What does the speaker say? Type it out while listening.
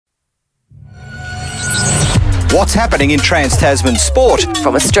What's happening in Trans-Tasman sport?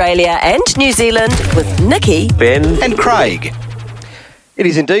 From Australia and New Zealand with Nicky, Ben and Craig. It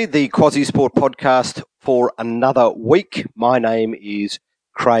is indeed the Quasi Sport podcast for another week. My name is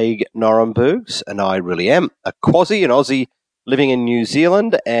Craig Norenbergs, and I really am a Quasi, an Aussie living in New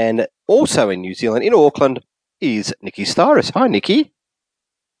Zealand, and also in New Zealand, in Auckland, is Nicky Styris. Hi, Nicky.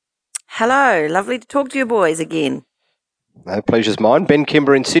 hello. Lovely to talk to you boys again. No, pleasure's mine. Ben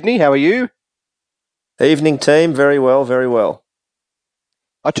Kimber in Sydney. How are you? Evening team, very well, very well.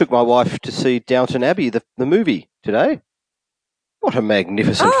 I took my wife to see Downton Abbey, the movie, today. What a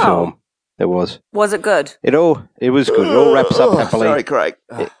magnificent film it was. Was it good? It was good. It all wraps up happily. Sorry, Craig.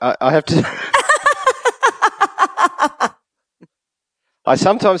 I have to... I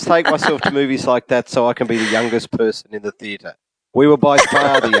sometimes take myself to movies like that so I can be the youngest person in the theatre. We were by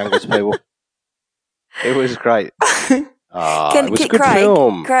far the youngest people. It was great. It was a good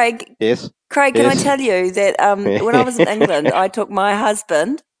film. Craig, Yes. Craig, can I tell you that when I was in England, I took my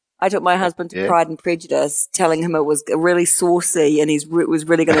husband to Pride and Prejudice, telling him it was really saucy and he was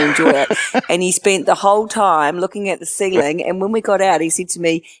really going to enjoy it. And he spent the whole time looking at the ceiling. And when we got out, he said to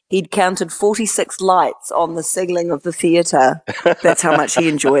me he'd counted 46 lights on the ceiling of the theatre. That's how much he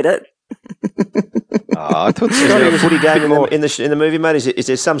enjoyed it. I thought Is there a footy game in the movie, mate? Is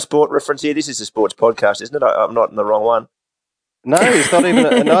there some sport reference here? This is a sports podcast, isn't it? I'm not in the wrong one. No, it's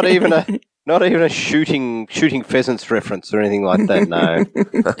not even a shooting pheasants reference or anything like that. No,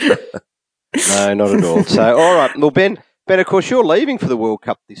 no, not at all. So, all right. Well, Ben, of course, you're leaving for the World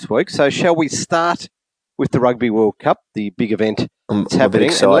Cup this week. So, shall we start with the Rugby World Cup, the big event that's happening? I'm a bit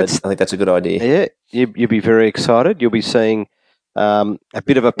excited. I think that's a good idea. Yeah, you'll be very excited. You'll be seeing a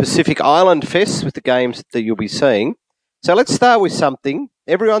bit of a Pacific Island fest with the games that you'll be seeing. So, let's start with something.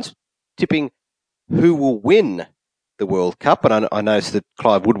 Everyone's tipping who will win the World Cup, and I noticed that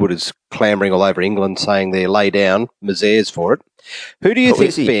Clive Woodward is clamouring all over England, saying they're lay down misères for it. Who do you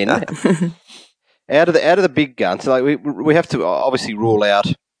think, Ben, out of the big guns? Like we have to obviously rule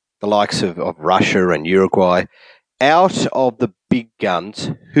out the likes of Russia and Uruguay. Out of the big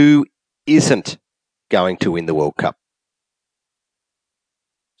guns, who isn't going to win the World Cup?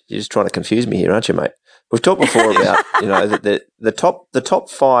 You're just trying to confuse me here, aren't you, mate? We've talked before about the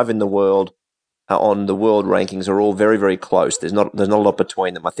top five in the world on the world rankings are all very, very close. There's not a lot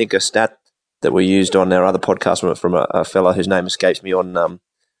between them. I think a stat that we used on our other podcast from a fellow whose name escapes me on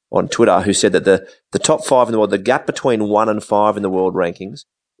Twitter, who said that the top five in the world, the gap between 1 and 5 in the world rankings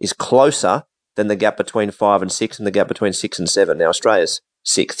is closer than the gap between 5 and 6 and the gap between 6 and 7. Now, Australia's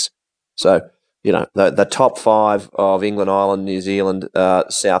 6th. So, the top 5 of England, Ireland, New Zealand,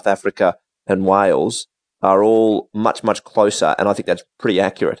 South Africa and Wales are all much, much closer, and I think that's pretty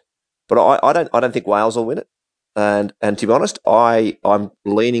accurate. But I don't think Wales will win it. And to be honest, I'm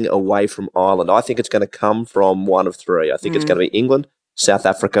leaning away from Ireland. I think it's going to come from one of three. I think it's going to be England, South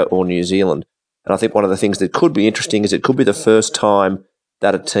Africa, or New Zealand. And I think one of the things that could be interesting is it could be the first time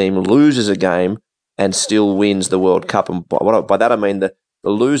that a team loses a game and still wins the World Cup. And by that I mean the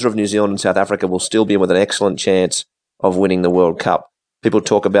loser of New Zealand and South Africa will still be with an excellent chance of winning the World Cup. People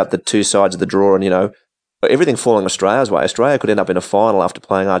talk about the two sides of the draw and, everything falling Australia's way. Australia could end up in a final after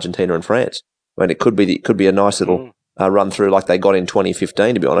playing Argentina and France. I mean, it could be a nice little run through like they got in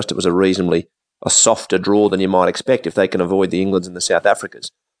 2015. To be honest, it was a softer draw than you might expect if they can avoid the Englands and the South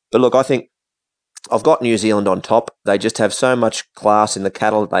Africas. But look, I think I've got New Zealand on top. They just have so much class in the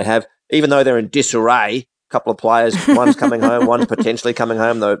cattle that they have, even though they're in disarray. A couple of players, one's coming home, one's potentially coming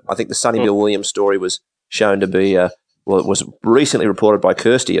home. Though I think the Sonny Bill Williams story was shown to be it was recently reported by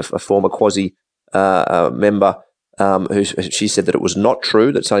Kirsty, a former Quasi member, who she said that it was not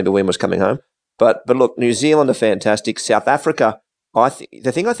true that Sonny Bill Williams was coming home. But look, New Zealand are fantastic. South Africa,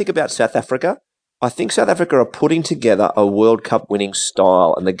 the thing I think about South Africa, I think South Africa are putting together a World Cup winning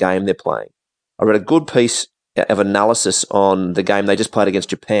style and the game they're playing. I read a good piece of analysis on the game they just played against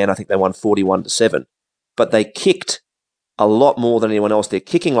Japan. I think they won 41-7, but they kicked a lot more than anyone else. They're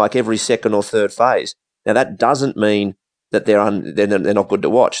kicking like every second or third phase. Now that doesn't mean that they're not good to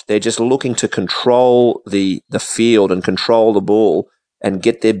watch. They're just looking to control the field and control the ball and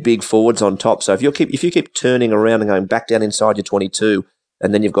get their big forwards on top. So if you keep turning around and going back down inside your 22,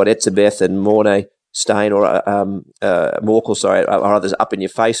 and then you've got Etzebeth and Mornay, Stain or Morkel, or others up in your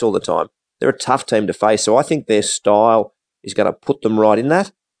face all the time, they're a tough team to face. So I think their style is going to put them right in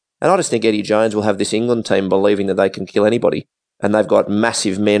that. And I just think Eddie Jones will have this England team believing that they can kill anybody, and they've got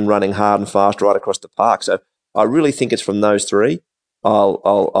massive men running hard and fast right across the park. So I really think it's from those three.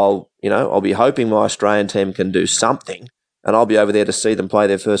 I'll be hoping my Australian team can do something, and I'll be over there to see them play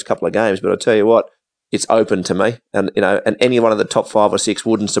their first couple of games. But I'll tell you what, it's open to me, and any one of the top 5 or 6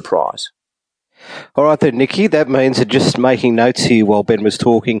 wouldn't surprise. All right then, Nicky. That means that just making notes here while Ben was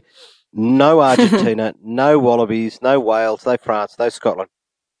talking. No Argentina, no Wallabies, no Wales, no France, no Scotland,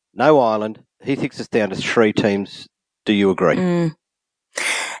 no Ireland. He thinks it's down to 3 teams. Do you agree?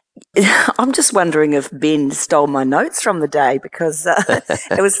 I'm just wondering if Ben stole my notes from the day because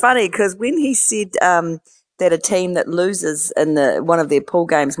it was funny because when he said that a team that loses in one of their pool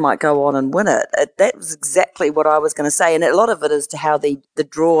games might go on and win it, that was exactly what I was going to say. And a lot of it is to how the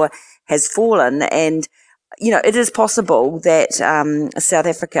draw has fallen. And, it is possible that South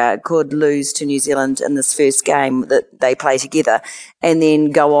Africa could lose to New Zealand in this first game that they play together and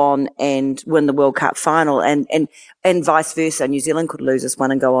then go on and win the World Cup final and vice versa. New Zealand could lose this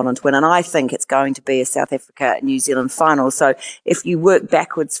one and go on and win. And I think it's going to be a South Africa-New Zealand final. So if you work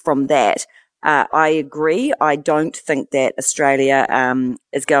backwards from that, I agree. I don't think that Australia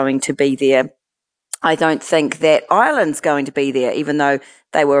is going to be there. I don't think that Ireland's going to be there, even though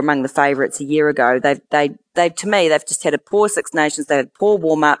they were among the favourites a year ago. They've to me, they've just had a poor Six Nations. They had poor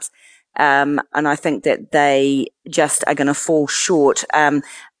warm-ups, and I think that they just are going to fall short.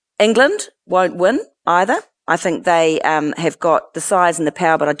 England won't win either. I think they have got the size and the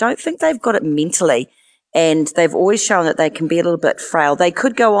power, but I don't think they've got it mentally. And they've always shown that they can be a little bit frail. They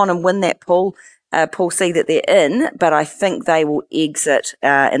could go on and win that pool C that they're in, but I think they will exit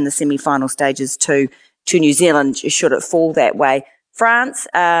in the semi-final stages to New Zealand should it fall that way. France,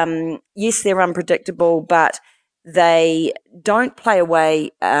 yes, they're unpredictable, but they don't play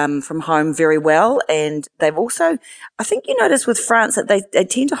away from home very well. And they've also, I think you notice with France that they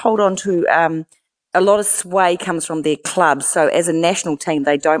tend to hold on to a lot of sway comes from their clubs. So as a national team,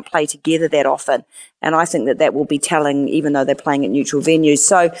 they don't play together that often. And I think that will be telling, even though they're playing at neutral venues.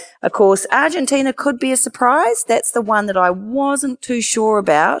 So, of course, Argentina could be a surprise. That's the one that I wasn't too sure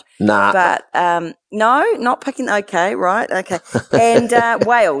about. Nah. But, no, not picking. Okay, right. Okay. And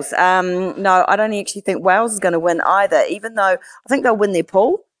Wales. No, I don't actually think Wales is going to win either, even though I think they'll win their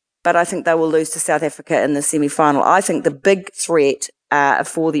pool. But I think they will lose to South Africa in the semi-final. I think the big threat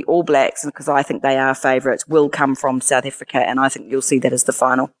for the All Blacks, because I think they are favourites, will come from South Africa, and I think you'll see that as the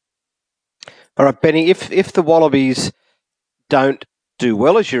final. All right, Benny, if the Wallabies don't do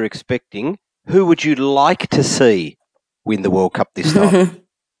well as you're expecting, who would you like to see win the World Cup this time?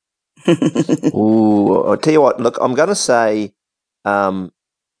 Ooh, I'll tell you what, look, I'm going to say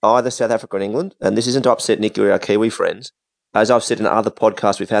either South Africa or England, and this isn't to upset Nicky or our Kiwi friends. As I've said in other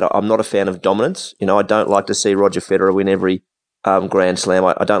podcasts we've had, I'm not a fan of dominance. I don't like to see Roger Federer win every Grand Slam.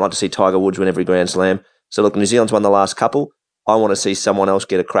 I don't like to see Tiger Woods win every Grand Slam. So look, New Zealand's won the last couple. I want to see someone else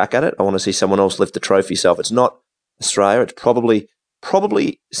get a crack at it. I want to see someone else lift the trophy. So if it's not Australia, it's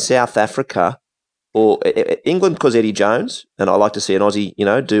probably South Africa or England because Eddie Jones, and I like to see an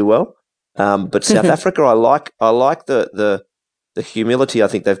Aussie, do well. But South Africa, I like the humility I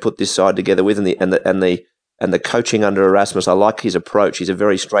think they've put this side together with, and the coaching under Erasmus. I like his approach. He's a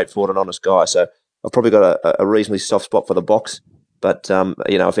very straightforward and honest guy. So I've probably got a reasonably soft spot for the Box. But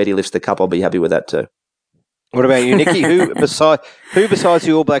if Eddie lifts the cup, I'll be happy with that too. What about you, Nicky? Who besides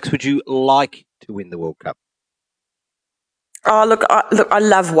the All Blacks would you like to win the World Cup? Oh, look, I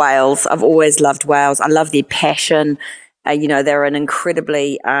love Wales. I've always loved Wales. I love their passion. They're an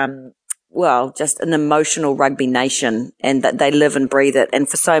incredibly, just an emotional rugby nation, and that they live and breathe it. And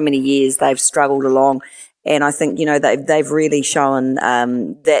for so many years, they've struggled along. And I think, they've really shown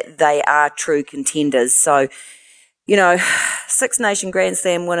that they are true contenders. So, Six Nation Grand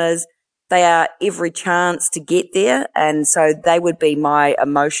Slam winners, they are every chance to get there. And so they would be my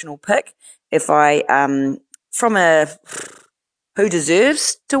emotional pick. If I, from who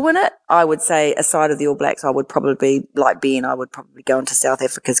deserves to win it, I would say aside of the All Blacks, I would probably, like Ben, I would probably go into South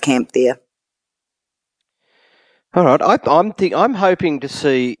Africa's camp there. All right. I'm hoping to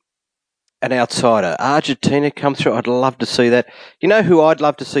see an outsider. Argentina come through. I'd love to see that. You know who I'd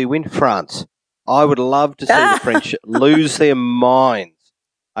love to see win? France. I would love to see the French lose their minds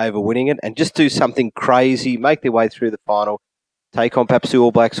over winning it and just do something crazy, make their way through the final, take on perhaps the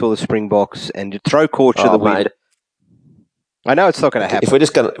All Blacks or the Springboks and throw Corch to the wind. I know it's not going to happen. If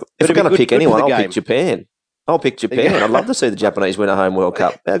we're going to pick anyone, I'll pick Japan. I'd love to see the Japanese win a home World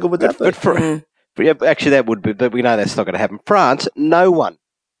Cup. How good would that be? Actually, that would be, but we know that's not going to happen. France, no one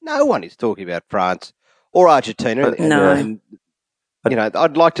is talking about France or Argentina. No.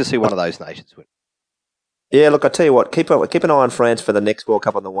 I'd like to see one of those nations win. Yeah, look, I tell you what, keep an eye on France for the next World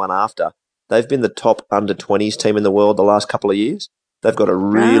Cup and the one after. They've been the top under-20s team in the world the last couple of years. They've got a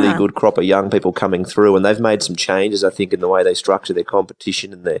really good crop of young people coming through, and they've made some changes, I think, in the way they structure their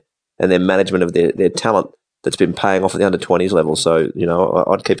competition and their management of their talent that's been paying off at the under-20s level. So,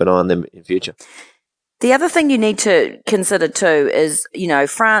 I'd keep an eye on them in future. The other thing you need to consider too is,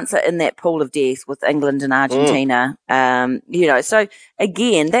 France are in that pool of death with England and Argentina. So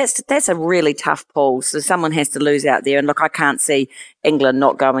again, that's a really tough pool. So someone has to lose out there. And look, I can't see England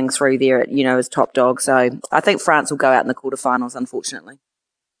not going through there, as top dog. So I think France will go out in the quarterfinals, unfortunately.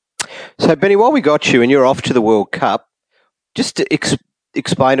 So Benny, while we got you and you're off to the World Cup, just to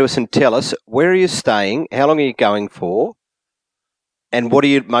explain to us and tell us, where are you staying? How long are you going for? And what are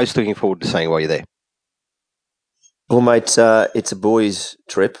you most looking forward to seeing while you're there? Well, mate, it's a boys'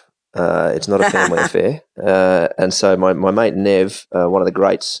 trip. It's not a family affair. And so my mate Nev, one of the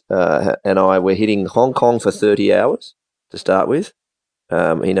greats, and I, we're hitting Hong Kong for 30 hours to start with.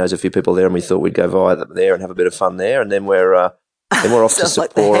 He knows a few people there, and we thought we'd go via there and have a bit of fun there. And then we're off to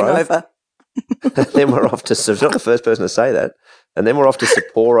Sapporo. Then we're off to. I'm not the first person to say that. And then we're off to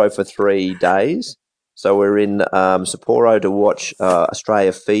Sapporo for 3 days. So we're in Sapporo to watch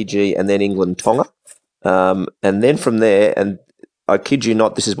Australia, Fiji, and then England, Tonga. And then from there, and I kid you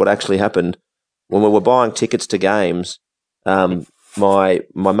not, this is what actually happened. When we were buying tickets to games, my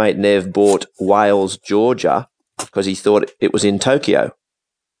mate Nev bought Wales, Georgia, because he thought it was in Tokyo.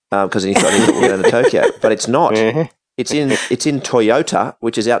 Because he thought we were going to Tokyo, but it's not. Mm-hmm. It's in Toyota,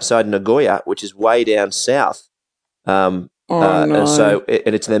 which is outside Nagoya, which is way down south. No. And so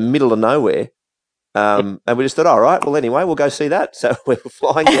it's in the middle of nowhere. And we just thought, all right, well, anyway, we'll go see that. So we were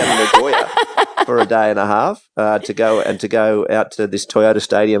flying down to Nagoya for a day and a half to go out to this Toyota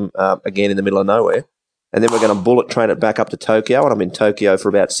stadium again in the middle of nowhere. And then we're going to bullet train it back up to Tokyo. And I'm in Tokyo for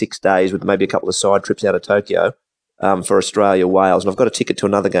about 6 days with maybe a couple of side trips out of Tokyo for Australia, Wales. And I've got a ticket to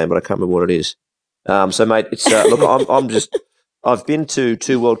another game, but I can't remember what it is. So, mate, it's look, I've been to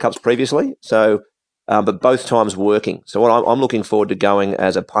 2 World Cups previously, so but both times working. So what I'm looking forward to going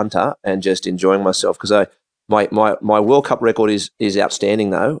as a punter and just enjoying myself because my World Cup record is outstanding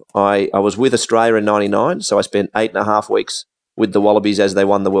though. I was with Australia in '99, so I spent 8.5 weeks with the Wallabies as they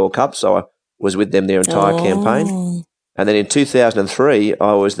won the World Cup. So I was with them their entire campaign. And then in 2003,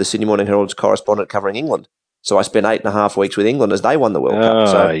 I was the Sydney Morning Herald's correspondent covering England. So I spent 8.5 weeks with England as they won the World Cup.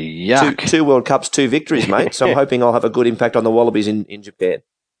 So two World Cups, 2 victories, mate. So I'm hoping I'll have a good impact on the Wallabies in Japan.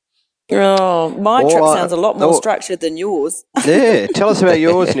 Oh, my trip sounds a lot more structured than yours. Yeah, tell us about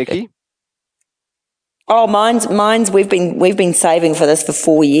yours, Nicky. Oh, mine's. We've been saving for this for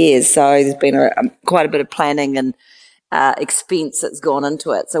 4 years, so there's been quite a bit of planning and expense that's gone into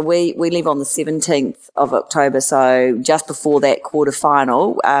it. So we leave on the 17th of October, so just before that quarter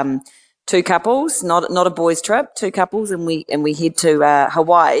final. 2 couples, not a boys' trip, 2 couples, and we head to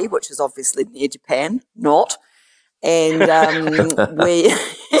Hawaii, which is obviously near Japan, not. And we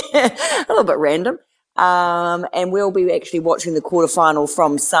a little bit random. And we'll be actually watching the quarterfinal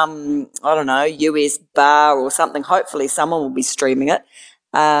from some, I don't know, US bar or something. Hopefully someone will be streaming it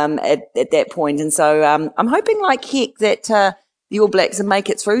at that point. And so I'm hoping like heck that the All Blacks will make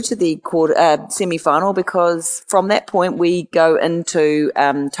it through to the semi-final, because from that point we go into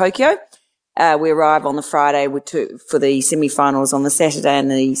Tokyo. We arrive on the Friday for the semi-finals on the Saturday and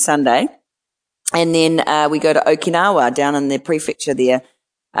the Sunday. And then we go to Okinawa down in the prefecture there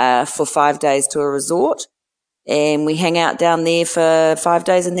for 5 days to a resort. And we hang out down there for 5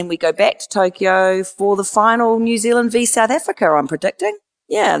 days, and then we go back to Tokyo for the final, New Zealand v South Africa, I'm predicting.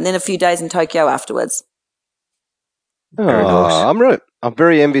 Yeah, and then a few days in Tokyo afterwards. Very nice. I'm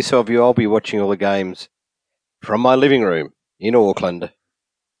very envious of you. I'll be watching all the games from my living room in Auckland.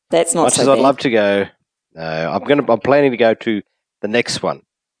 That's not much so as bad. I'd love to go. No, I'm planning to go to the next one.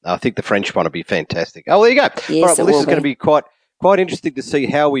 I think the French one will be fantastic. Oh, there you go. Yes, all right, well, this is going to be be quite interesting to see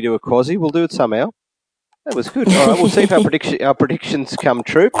how we do a quasi. We'll do it somehow. That was good. All right, we'll see if our predictions come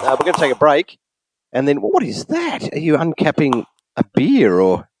true. We're going to take a break, and then what is that? Are you uncapping a beer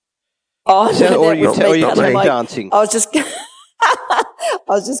or? Oh, no, or are you dancing? I was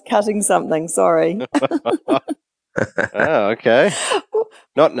just cutting something. Sorry. Oh, okay.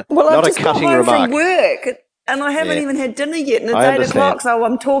 Not I've a just cutting got home remark. from work, and I haven't even had dinner yet, and it's 8 o'clock, so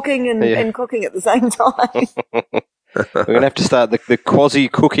I'm talking and cooking at the same time. We're going to have to start the quasi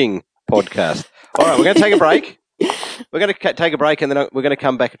cooking podcast. All right, we're going to take a break. We're going to take a break, and then we're going to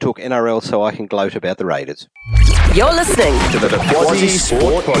come back and talk NRL so I can gloat about the Raiders. You're listening to the Quasi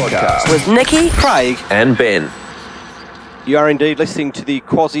Sport Podcast with Nicky, Craig, and Ben. You are indeed listening to the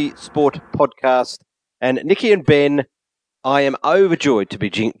Quasi Sport Podcast. And Nicky and Ben, I am overjoyed to be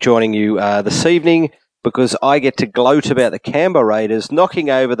joining you this evening because I get to gloat about the Canberra Raiders knocking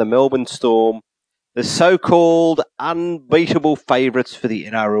over the Melbourne Storm, the so-called unbeatable favourites for the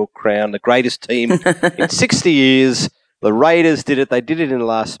NRL crown, the greatest team in 60 years. The Raiders did it. They did it in the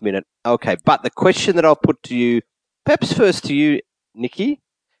last minute. Okay, but the question that I'll put to you, perhaps first to you, Nicky,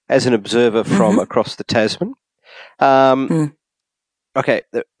 as an observer from across the Tasman. Okay,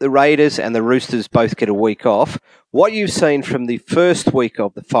 the Raiders and the Roosters both get a week off. What you've seen from the first week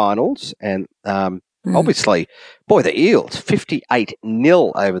of the finals, and obviously, boy, the Eels,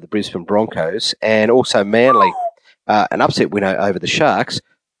 58-0 over the Brisbane Broncos, and also Manly, an upset winner over the Sharks.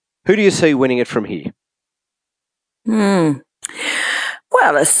 Who do you see winning it from here?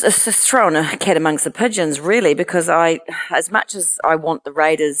 Well, it's throwing a cat amongst the pigeons, really, because as much as I wanted the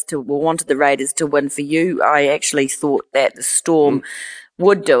Raiders to win for you, I actually thought that the Storm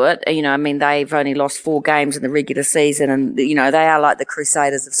would do it. You know, I mean, they've only lost 4 games in the regular season, and, you know, they are like the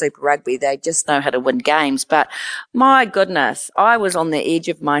Crusaders of Super Rugby. They just know how to win games. But my goodness, I was on the edge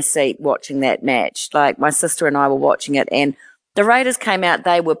of my seat watching that match. Like, my sister and I were watching it, and the Raiders came out,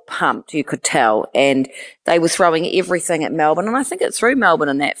 they were pumped, you could tell, and they were throwing everything at Melbourne. And I think it threw Melbourne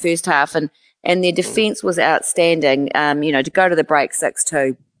in that first half, and their defence was outstanding. You know, to go to the break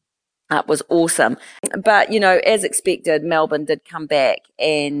 6-2 was awesome. But, you know, as expected, Melbourne did come back,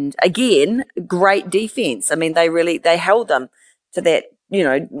 and again, great defence. I mean, they held them to that, you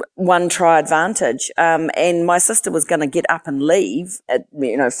know, 1 try advantage. And my sister was going to get up and leave at,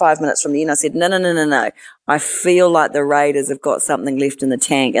 5 minutes from the end. I said, no. I feel like the Raiders have got something left in the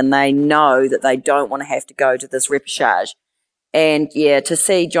tank, and they know that they don't want to have to go to this repechage. And yeah, to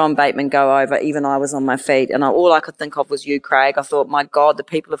see John Bateman go over, even I was on my feet, and all I could think of was you, Craig. I thought, my God, the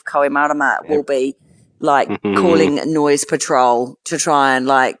people of Kohimarama will be like calling noise patrol to try and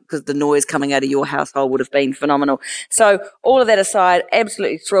because the noise coming out of your household would have been phenomenal. So all of that aside,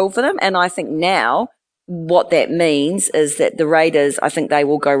 absolutely thrilled for them. And I think now what that means is that the Raiders, I think they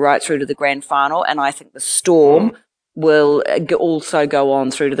will go right through to the grand final. And I think the Storm will also go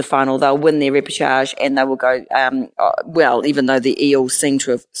on through to the final. They'll win their repechage, and they will go, even though the Eels seem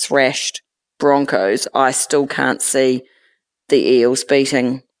to have thrashed Broncos, I still can't see the Eels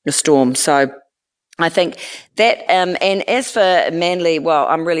beating the Storm. So I think that, and as for Manly, well,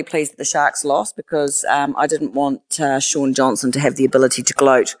 I'm really pleased that the Sharks lost, because I didn't want Sean Johnson to have the ability to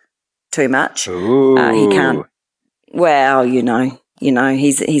gloat too much. He can't. Well,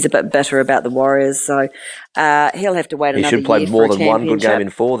 he's a bit bitter about the Warriors, so he'll have to wait another year. He should play more than one good game in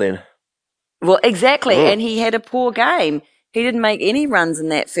 4 then. Well, exactly, and he had a poor game. He didn't make any runs in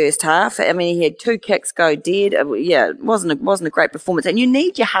that first half. I mean, he had 2 kicks go dead. It wasn't a great performance. And you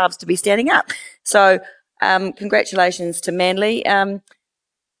need your halves to be standing up. So, congratulations to Manly.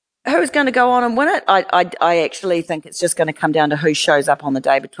 Who's going to go on and win it? I actually think it's just going to come down to who shows up on the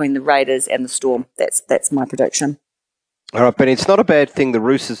day between the Raiders and the Storm. That's my prediction. All right, Benny, it's not a bad thing the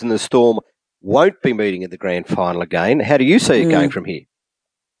Roosters and the Storm won't be meeting in the grand final again. How do you see it going from here?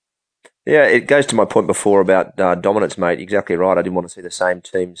 Yeah, it goes to my point before about dominance, mate. Exactly right. I didn't want to see the same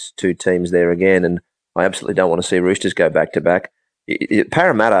 2 teams there again, and I absolutely don't want to see Roosters go back-to-back.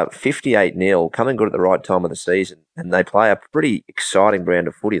 Parramatta, 58-0, coming good at the right time of the season, and they play a pretty exciting brand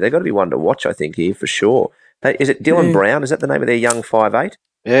of footy. They've got to be one to watch, I think, here for sure. Is it Dylan Brown? Is that the name of their young 5'8"?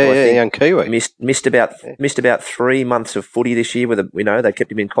 Yeah, young Kiwi. Missed about 3 months of footy this year. They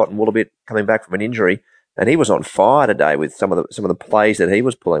kept him in cotton wool a bit, coming back from an injury, and he was on fire today with some of the plays that he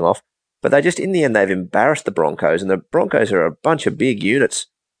was pulling off. But they just, in the end, they've embarrassed the Broncos, and the Broncos are a bunch of big units,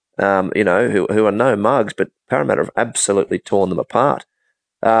 who are no mugs, but Parramatta have absolutely torn them apart.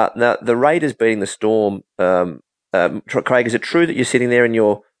 Now, the Raiders beating the Storm, Craig, is it true that you're sitting there in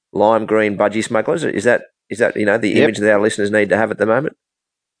your lime green budgie smugglers? Is that the image that our listeners need to have at the moment?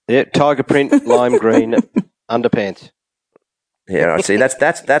 Yeah, tiger print, lime green underpants. Yeah, I see.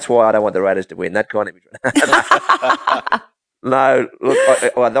 That's why I don't want the Raiders to win. That kind of. No,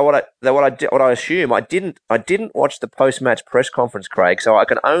 look. What I assume, I didn't watch the post-match press conference, Craig. So I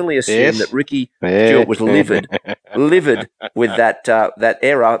can only assume that Ricky Stewart was livid with that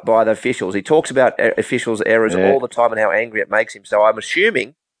error by the officials. He talks about officials' errors all the time and how angry it makes him. So I'm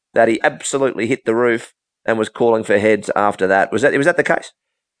assuming that he absolutely hit the roof and was calling for heads after that. Was that the case?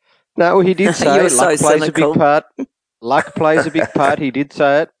 No, he did say luck plays a big part. Luck plays a big part. He did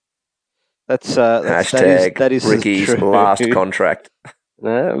say it. Hashtag that is Ricky's last contract.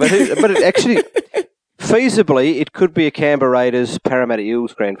 No, but it actually, feasibly, it could be a Canberra Raiders Parramatta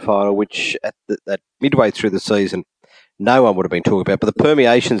Eels grand final, which at midway through the season, no one would have been talking about. But the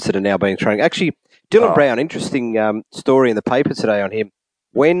permeations that are now being thrown. Actually, Dylan Brown, interesting story in the paper today on him.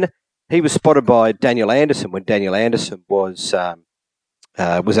 When he was spotted by Daniel Anderson, when Daniel Anderson was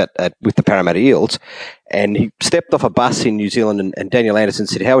with the Parramatta Eels, and he stepped off a bus in New Zealand, and Daniel Anderson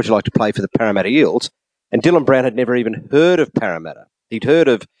said, "How would you like to play for the Parramatta Eels?" And Dylan Brown had never even heard of Parramatta. He'd heard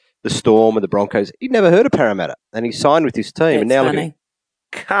of the Storm and the Broncos. He'd never heard of Parramatta, and he signed with his team. That's and now funny.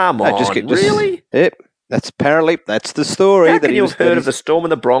 Come on, really? Yep. That's the story. How can you have heard of the Storm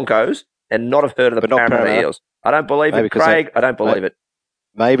and the Broncos and not have heard of the Parramatta Eels? I don't believe it, Craig. I don't believe it.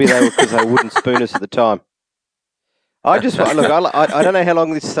 Maybe they were because they wouldn't spoon us at the time. I don't know how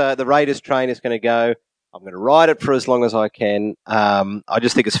long this the Raiders train is going to go. I'm going to ride it for as long as I can. I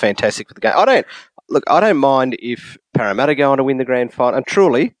just think it's fantastic for the game. I don't mind if Parramatta go on to win the grand final. And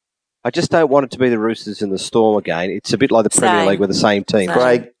truly, I just don't want it to be the Roosters and the Storm again. It's a bit like the Premier League with the same team.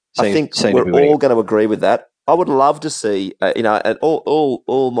 Craig, I think we're all going to agree with that. I would love to see, and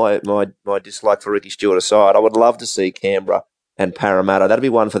all my dislike for Ricky Stewart aside, I would love to see Canberra and Parramatta. That'd be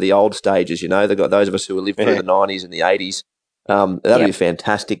one for the old stages, They've got those of us who lived through the 90s and the 80s. That'd be a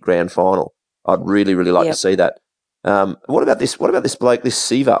fantastic grand final. I'd really, really like to see that. What about this bloke, this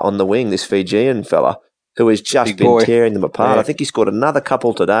Siva on the wing, this Fijian fella, who has just been tearing them apart? I think he scored another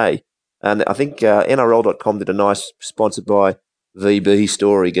couple today. And I think NRL.com did a nice sponsored by VB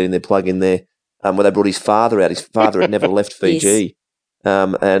story, getting their plug in there, where they brought his father out. His father had never left Fiji.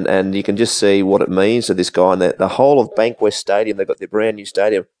 Yes. And you can just see what it means to this guy. And the whole of Bankwest Stadium, they've got their brand new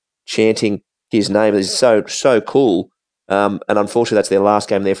stadium, chanting his name. It's so cool. And unfortunately, that's their last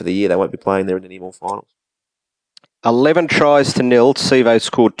game there for the year. They won't be playing there in any more finals. 11 tries to nil. Sivo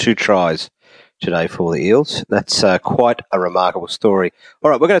scored 2 tries today for the Eels. That's quite a remarkable story.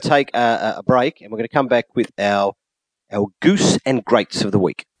 All right, we're going to take a break, and we're going to come back with our Goose and Greats of the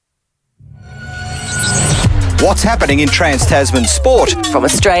week. What's happening in Trans-Tasman sport? From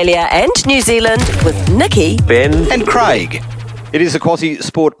Australia and New Zealand with Nicky, Ben and Craig. It is a Quasi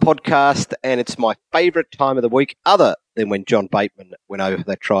Sport podcast, and it's my favourite time of the week, other than when John Bateman went over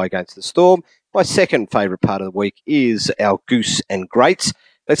that try against the Storm. My second favourite part of the week is our Goose and Greats.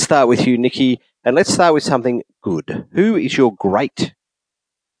 Let's start with you, Nicky, and let's start with something good. Who is your great?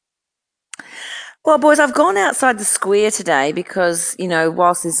 Well, boys, I've gone outside the square today because,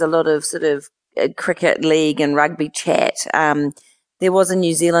 whilst there's a lot of sort of cricket league and rugby chat, there was a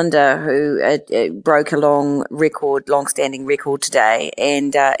New Zealander who broke a long-standing record today,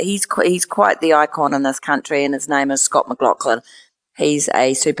 and he's quite the icon in this country, and his name is Scott McLaughlin. He's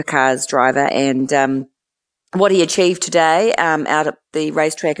a supercars driver, and what he achieved today out at the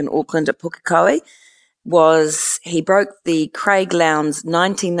racetrack in Auckland at Pukekohe was he broke the Craig Lowndes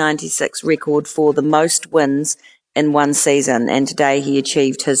 1996 record for the most wins in one season, and today he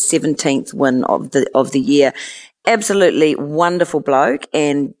achieved his 17th win of the year. Absolutely wonderful bloke,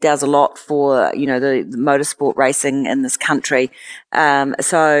 and does a lot for the motorsport racing in this country.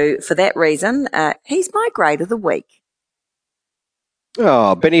 So for that reason, he's my great of the week.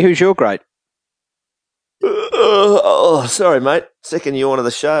 Oh, Benny, who's your great? Sorry, mate. Second yawn of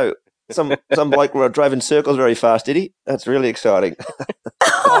the show. Some bloke drove in circles very fast, did he? That's really exciting.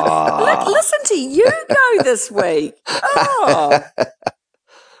 Listen to you go this week. Oh,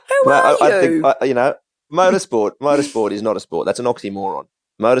 who are you? I think motorsport is not a sport. That's an oxymoron.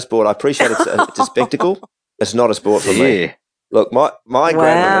 Motorsport, I appreciate it's a spectacle. It's not a sport for me. Look, my great week,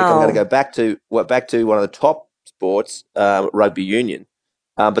 I'm going to go back to one of the top sports, rugby union,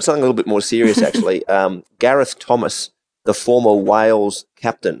 but something a little bit more serious actually. Gareth Thomas, the former Wales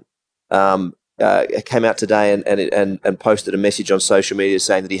captain, came out today and posted a message on social media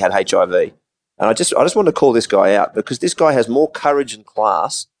saying that he had HIV. And I just want to call this guy out because this guy has more courage and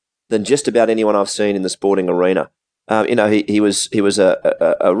class than just about anyone I've seen in the sporting arena. He was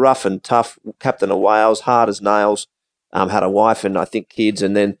a rough and tough captain of Wales, hard as nails, had a wife and I think kids,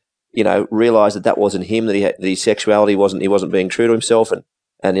 and then realised that wasn't him, that his sexuality he wasn't being true to himself, and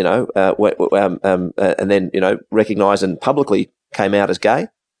then recognised and publicly came out as gay.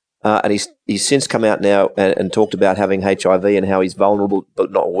 And he's since come out now and talked about having HIV and how he's vulnerable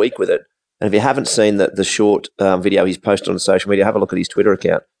but not weak with it. And if you haven't seen the short video he's posted on social media, have a look at his Twitter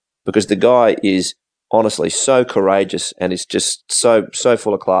account, because the guy is honestly so courageous and is just so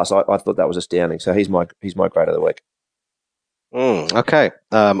full of class. I thought that was astounding. So he's my great of the week. Okay.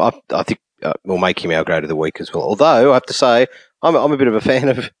 I think we'll make him our great of the week as well. Although I have to say I'm a bit of a fan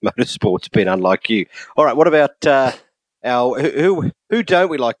of motorsports, Ben, unlike you. All right. What about who don't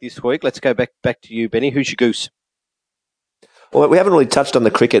we like this week? Let's go back to you, Benny. Who's your goose? Well, we haven't really touched on the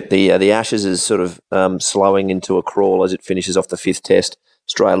cricket. The Ashes is sort of slowing into a crawl as it finishes off the 5th test.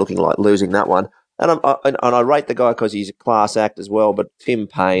 Australia looking like losing that one. And I rate the guy because he's a class act as well, but Tim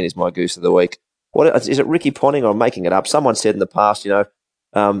Payne is my goose of the week. What is it, Ricky Ponting, or I'm making it up? Someone said in the past, 90%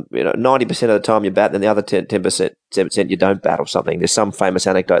 of the time you bat, then the other 10% you don't bat or something. There's some famous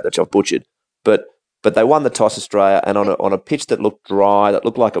anecdote that I've butchered. But they won the toss, Australia, and on a pitch that looked dry, that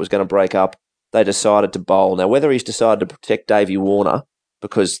looked like it was going to break up, they decided to bowl. Now, whether he's decided to protect Davey Warner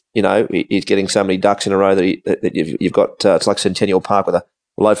because, he's getting so many ducks in a row that you've got, it's like Centennial Park with a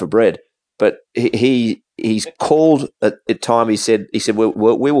loaf of bread. but he's called at time. He said we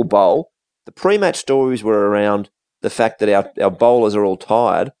will bowl. The pre-match stories were around the fact that our bowlers are all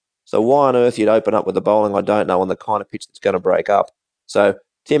tired. So why on earth you'd open up with the bowling, I don't know, on the kind of pitch that's going to break up. So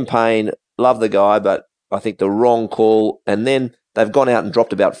Tim Payne, love the guy, but I think the wrong call. And then they've gone out and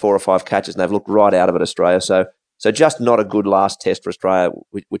dropped about 4 or 5 catches, and they've looked right out of it, Australia. So just not a good last test for Australia,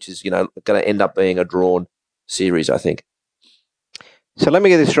 which is going to end up being a drawn series, I think. So let me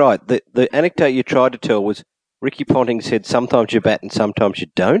get this right. The anecdote you tried to tell was Ricky Ponting said sometimes you bat and sometimes you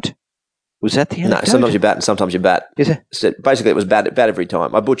don't. Was that the anecdote? No, sometimes you bat and sometimes you bat. Is it? So basically, it was bat every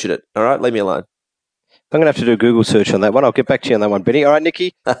time. I butchered it. All right, leave me alone. I'm going to have to do a Google search on that one. I'll get back to you on that one, Benny. All right,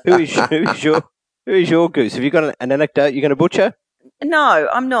 Nicky, who is your goose? Have you got an anecdote you're going to butcher? No,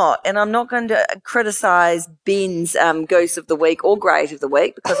 I'm not. And I'm not going to criticise Ben's goose of the week or great of the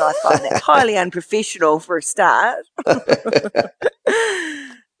week, because I find that highly unprofessional for a start.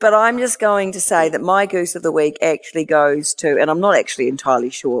 But I'm just going to say that my goose of the week actually goes to, and I'm not actually entirely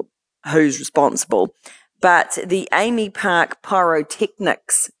sure who's responsible, but the Amy Park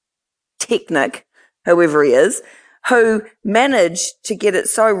pyrotechnics technic, whoever he is, who managed to get it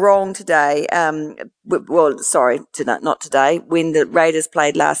so wrong today. Not today, when the Raiders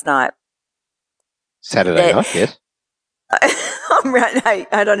played last night. Saturday night, yes. Hey,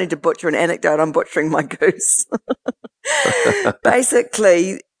 I don't need to butcher an anecdote. I'm butchering my goose.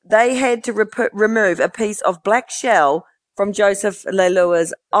 Basically, they had to remove a piece of black shell from Joseph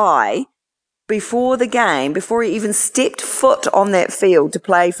Leilua's eye before the game, before he even stepped foot on that field to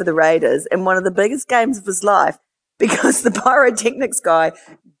play for the Raiders in one of the biggest games of his life, because the pyrotechnics guy,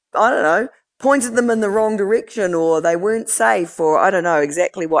 I don't know, pointed them in the wrong direction, or they weren't safe, or I don't know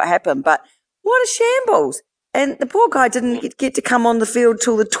exactly what happened. But what a shambles. And the poor guy didn't get to come on the field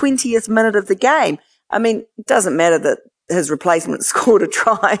till the 20th minute of the game. I mean, it doesn't matter that his replacement scored a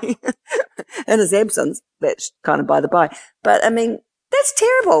try in his absence. That's kind of by the by. But, I mean, that's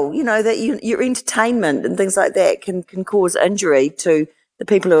terrible, that your entertainment and things like that can cause injury to the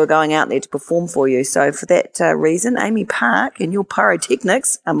people who are going out there to perform for you. So for that reason, Amy Park and your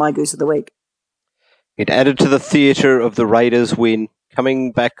pyrotechnics are my goose of the week. It added to the theatre of the Raiders win,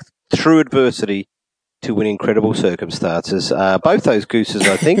 coming back through adversity to win incredible circumstances. Both those gooses,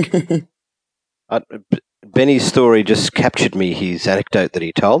 I think. Benny's story just captured me, his anecdote that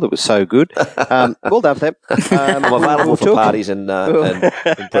he told. It was so good. Well done for that. I'm available for parties and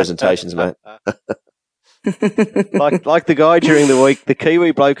presentations, mate. like the guy during the week, the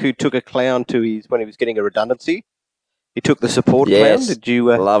Kiwi bloke who took a clown when he was getting a redundancy. He took the support clown. Did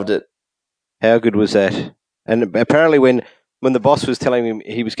you? Loved it. How good was that? And apparently when the boss was telling him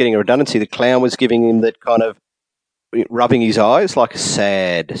he was getting a redundancy, the clown was giving him that kind of rubbing his eyes like a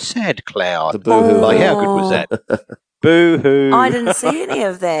sad clown. The boo-hoo. Like, how good was that? Boo-hoo. I didn't see any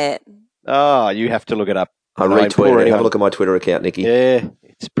of that. Oh, you have to look it up. I retweeted it. Have a look at my Twitter account, Nicky. Yeah,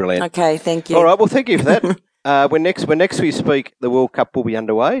 it's brilliant. Okay, thank you. All right, well, thank you for that. When next we speak, the World Cup will be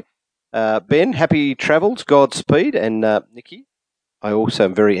underway. Ben, happy travels, Godspeed, and Nicky, I also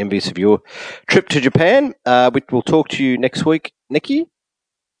am very envious of your trip to Japan. We'll talk to you next week. Nicky?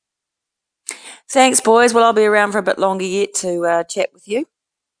 Thanks, boys. Well, I'll be around for a bit longer yet to chat with you.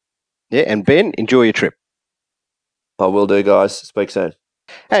 Yeah, and Ben, enjoy your trip. I will do, guys. Speak soon.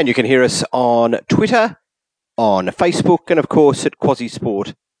 And you can hear us on Twitter, on Facebook, and, of course, at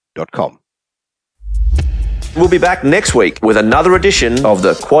quasisport.com. We'll be back next week with another edition of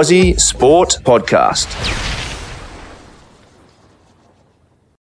the Quasi Sport Podcast.